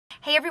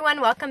Hey everyone,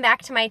 welcome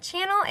back to my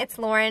channel. It's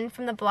Lauren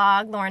from the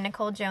blog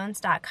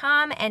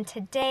laurennicolejones.com, and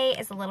today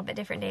is a little bit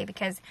different day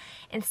because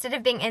instead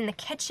of being in the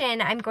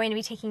kitchen, I'm going to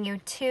be taking you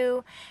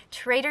to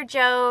Trader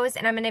Joe's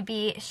and I'm going to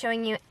be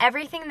showing you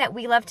everything that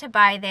we love to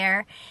buy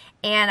there,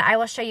 and I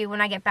will show you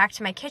when I get back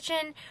to my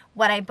kitchen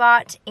what I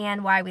bought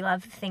and why we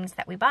love the things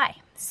that we buy.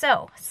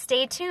 So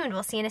stay tuned,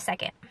 we'll see you in a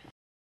second.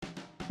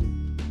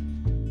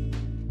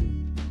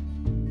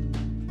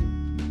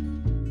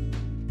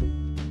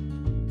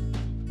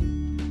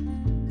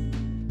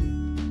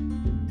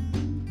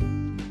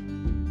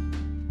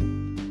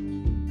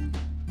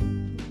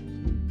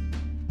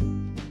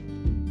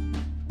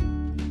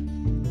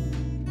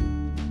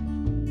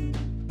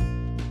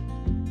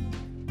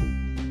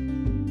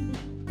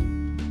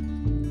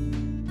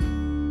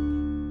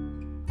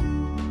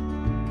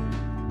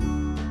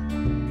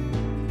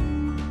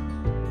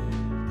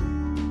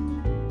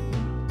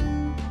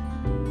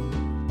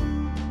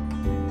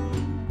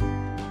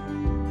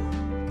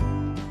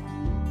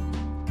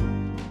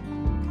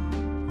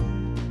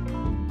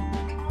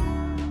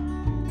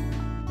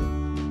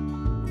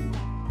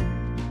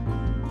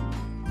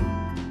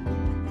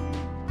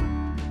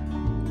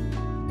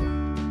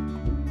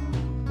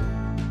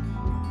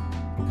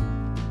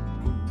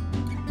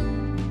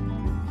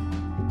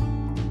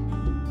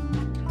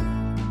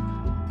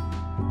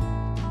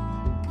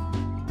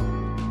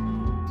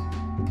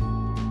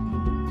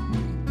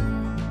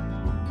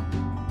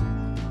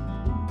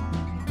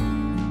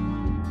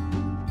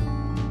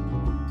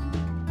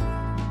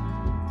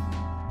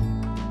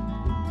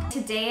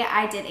 Today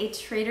I did a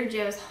Trader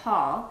Joe's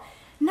haul.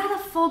 Not a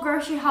full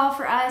grocery haul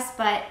for us,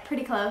 but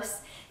pretty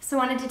close. So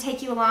I wanted to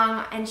take you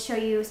along and show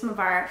you some of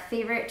our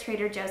favorite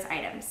Trader Joe's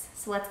items.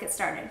 So let's get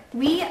started.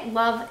 We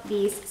love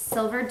these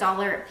silver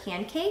dollar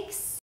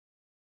pancakes,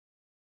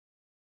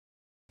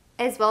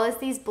 as well as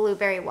these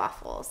blueberry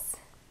waffles.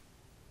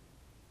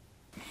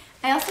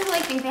 I also really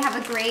think they have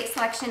a great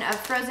selection of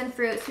frozen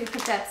fruits. We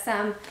picked up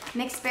some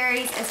mixed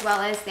berries as well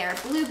as their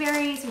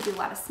blueberries. We do a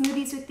lot of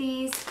smoothies with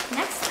these.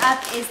 Next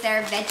up is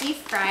their veggie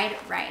fried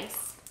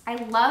rice. I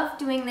love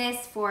doing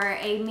this for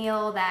a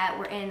meal that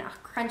we're in a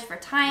crunch for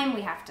time.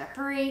 We have to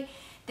hurry.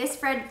 This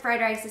fried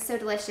rice is so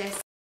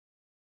delicious.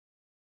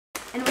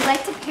 And we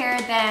like to pair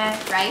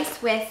the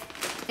rice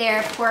with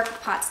their pork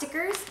pot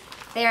stickers.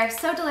 They are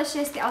so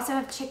delicious. They also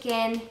have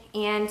chicken,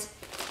 and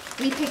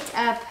we picked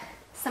up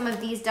some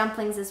of these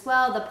dumplings as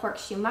well, the pork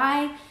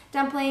shumai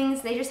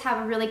dumplings. They just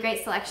have a really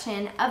great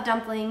selection of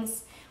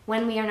dumplings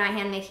when we are not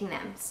hand making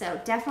them. So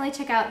definitely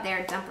check out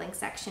their dumpling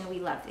section. We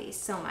love these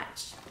so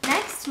much.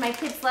 Next, my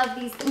kids love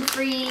these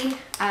gluten-free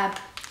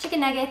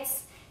chicken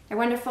nuggets. They're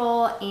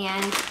wonderful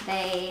and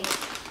they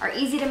are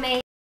easy to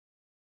make.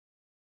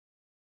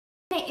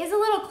 It is a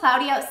little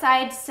cloudy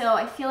outside, so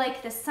I feel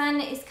like the sun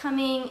is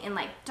coming and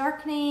like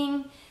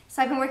darkening.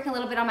 So I've been working a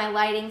little bit on my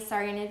lighting,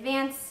 sorry in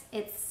advance.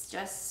 It's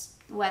just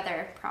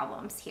weather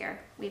problems here.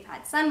 We've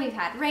had sun, we've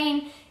had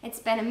rain. It's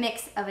been a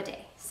mix of a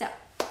day. So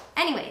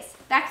anyways,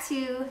 back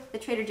to the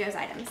Trader Joe's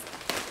items.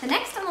 The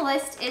next on the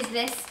list is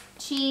this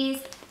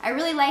cheese. I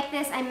really like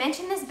this. I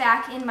mentioned this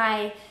back in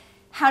my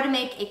how to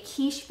make a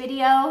quiche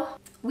video.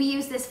 We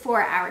use this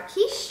for our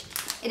quiche.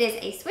 It is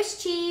a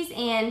Swiss cheese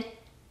and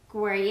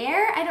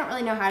Gruyere. I don't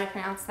really know how to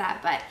pronounce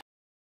that, but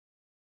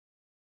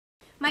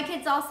my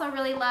kids also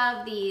really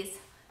love these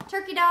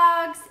turkey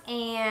dogs,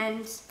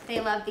 and they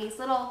love these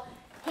little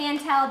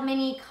handheld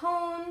mini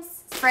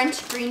cones.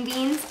 French green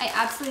beans, I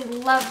absolutely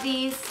love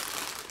these.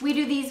 We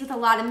do these with a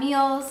lot of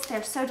meals.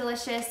 They're so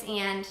delicious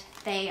and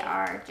they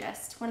are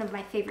just one of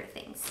my favorite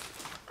things.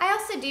 I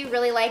also do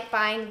really like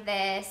buying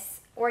this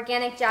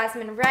organic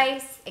jasmine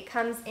rice. It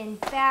comes in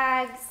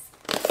bags.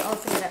 I'll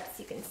open it up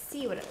so you can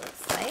see what it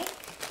looks like.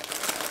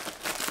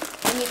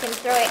 And you can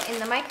throw it in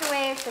the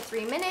microwave for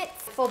 3 minutes.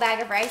 Full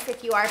bag of rice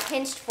if you are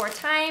pinched for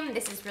time.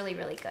 This is really,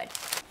 really good.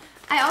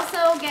 I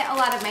also get a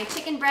lot of my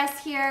chicken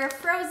breasts here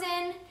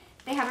frozen.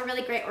 They have a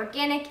really great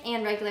organic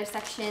and regular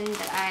section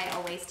that I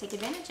always take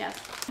advantage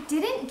of. I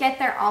didn't get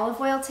their olive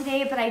oil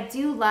today, but I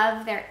do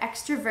love their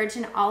extra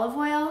virgin olive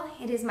oil.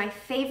 It is my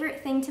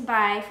favorite thing to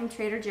buy from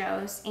Trader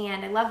Joe's,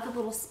 and I love the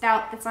little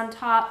spout that's on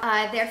top.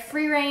 Their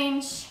free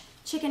range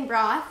chicken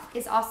broth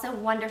is also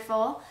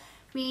wonderful.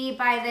 We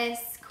buy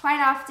this quite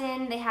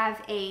often. They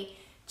have a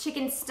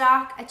chicken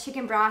stock, a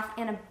chicken broth,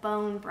 and a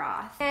bone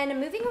broth. And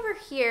moving over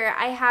here,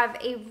 I have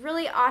a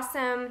really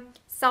awesome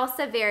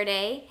salsa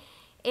verde.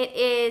 It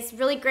is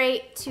really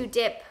great to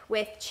dip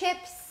with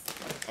chips,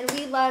 and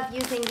we love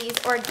using these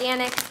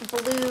organic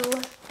blue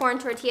corn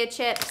tortilla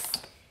chips.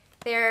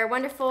 They're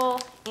wonderful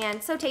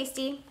and so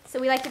tasty,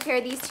 so we like to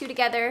pair these two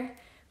together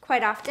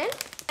quite often.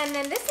 And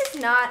then this is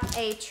not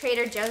a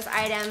Trader Joe's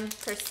item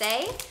per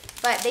se,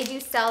 but they do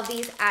sell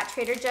these at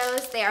Trader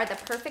Joe's. They are the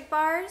Perfect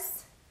Bars.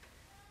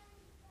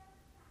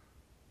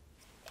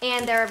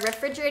 And they're a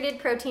refrigerated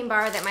protein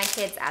bar that my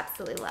kids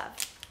absolutely love.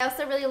 I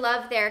also really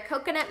love their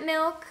coconut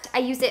milk. I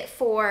use it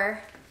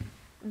for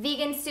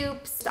vegan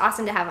soups. It's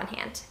awesome to have on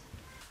hand.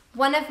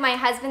 One of my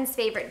husband's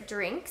favorite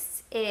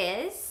drinks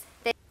is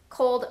the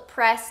cold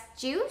pressed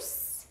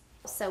juice.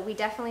 So we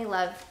definitely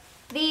love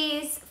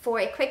these for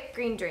a quick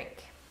green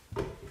drink.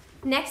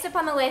 Next up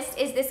on the list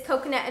is this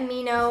coconut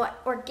amino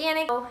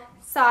organic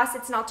sauce.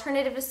 It's an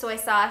alternative to soy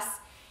sauce,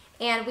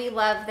 and we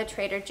love the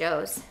Trader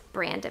Joe's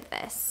brand of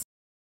this.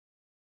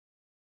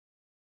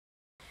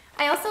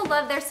 I also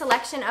love their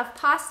selection of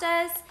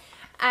pastas.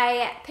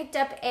 I picked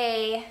up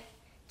a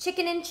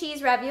chicken and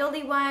cheese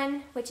ravioli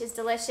one, which is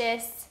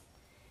delicious.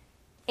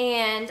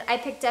 And I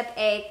picked up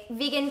a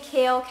vegan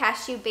kale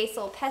cashew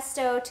basil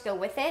pesto to go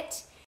with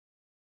it.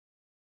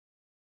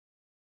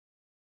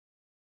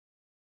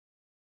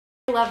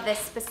 I love this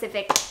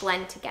specific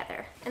blend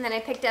together. And then I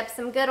picked up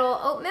some good old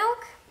oat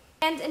milk.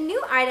 And a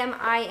new item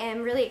I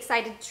am really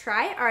excited to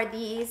try are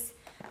these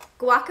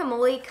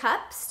guacamole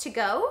cups to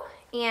go.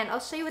 And I'll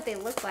show you what they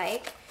look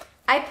like.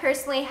 I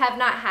personally have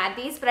not had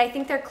these, but I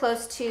think they're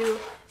close to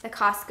the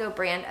Costco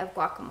brand of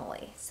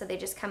guacamole. So they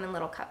just come in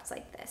little cups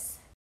like this.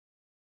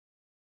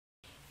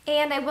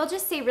 And I will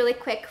just say really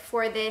quick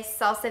for this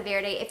salsa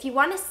verde, if you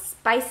want to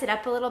spice it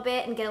up a little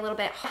bit and get a little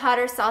bit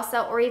hotter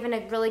salsa or even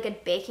a really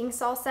good baking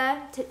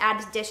salsa to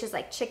add to dishes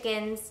like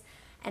chickens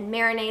and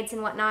marinades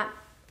and whatnot,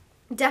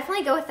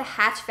 definitely go with the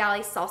Hatch Valley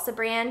salsa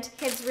brand.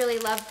 Kids really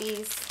love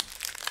these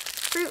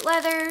fruit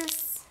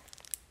leathers.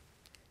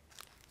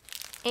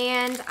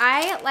 And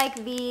I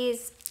like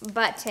these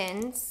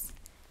buttons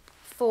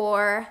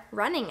for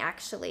running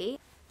actually.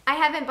 I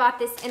haven't bought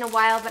this in a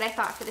while, but I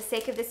thought for the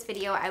sake of this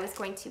video, I was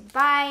going to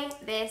buy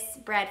this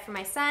bread for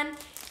my son.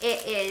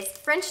 It is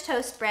French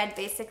toast bread,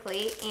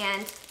 basically,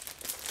 and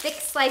thick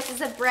slices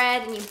of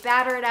bread, and you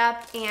batter it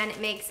up, and it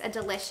makes a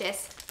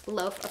delicious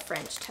loaf of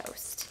French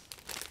toast.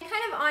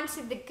 Kind of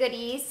onto the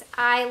goodies.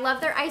 I love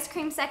their ice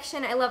cream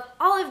section. I love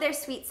all of their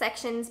sweet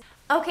sections.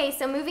 Okay,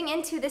 so moving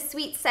into the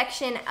sweet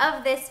section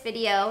of this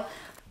video,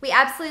 we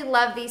absolutely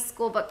love these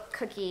school book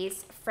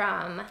cookies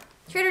from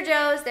Trader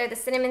Joe's. They're the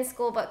cinnamon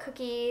school book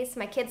cookies.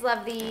 My kids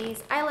love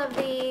these. I love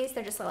these.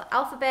 They're just little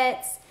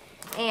alphabets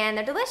and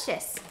they're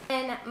delicious.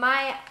 And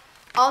my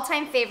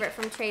all-time favorite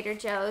from Trader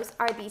Joe's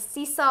are these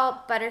sea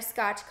salt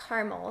butterscotch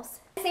caramels.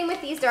 Same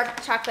with these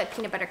dark chocolate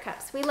peanut butter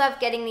cups. We love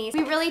getting these.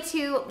 We really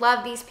too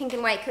love these pink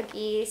and white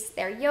cookies.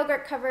 They're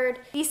yogurt covered.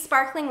 These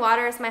sparkling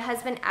waters, my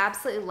husband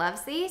absolutely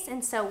loves these,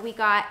 and so we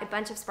got a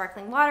bunch of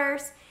sparkling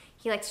waters.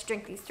 He likes to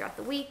drink these throughout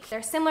the week.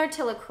 They're similar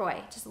to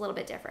LaCroix, just a little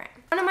bit different.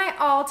 One of my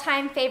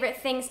all-time favorite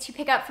things to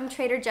pick up from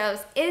Trader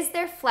Joe's is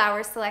their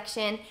flower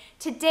selection.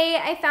 Today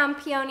I found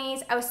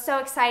peonies. I was so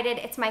excited.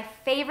 It's my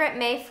favorite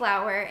May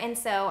flower, and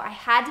so I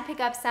had to pick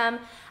up some.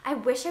 I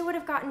wish I would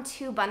have gotten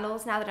 2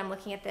 bundles now that I'm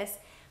looking at this,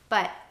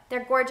 but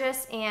they're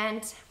gorgeous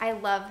and I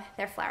love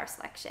their flower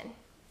selection.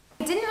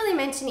 I didn't really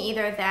mention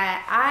either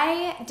that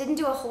I didn't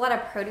do a whole lot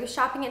of produce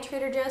shopping at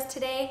Trader Joe's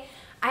today.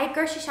 I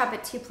grocery shop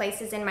at 2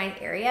 places in my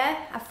area,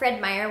 a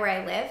Fred Meyer where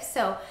I live,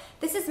 so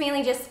this is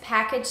mainly just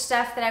packaged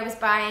stuff that I was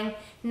buying,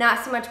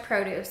 not so much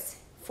produce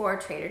for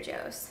Trader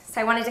Joe's. So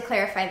I wanted to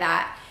clarify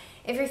that.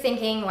 If you're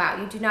thinking,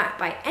 wow, you do not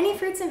buy any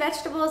fruits and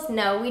vegetables,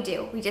 no, we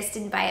do. We just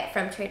didn't buy it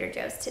from Trader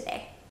Joe's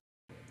today.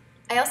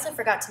 I also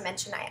forgot to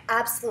mention I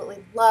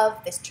absolutely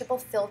love this triple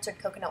filtered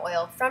coconut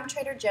oil from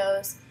Trader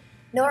Joe's.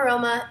 No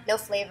aroma, no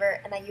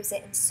flavor, and I use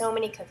it in so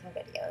many cooking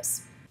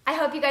videos. I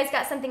hope you guys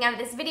got something out of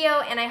this video,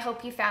 and I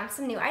hope you found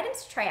some new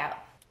items to try out.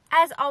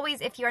 As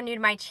always, if you are new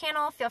to my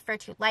channel, feel free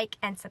to like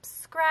and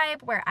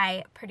subscribe, where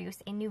I produce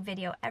a new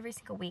video every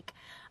single week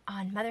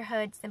on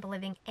motherhood, simple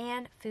living,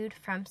 and food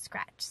from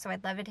scratch. So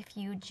I'd love it if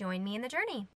you join me in the journey.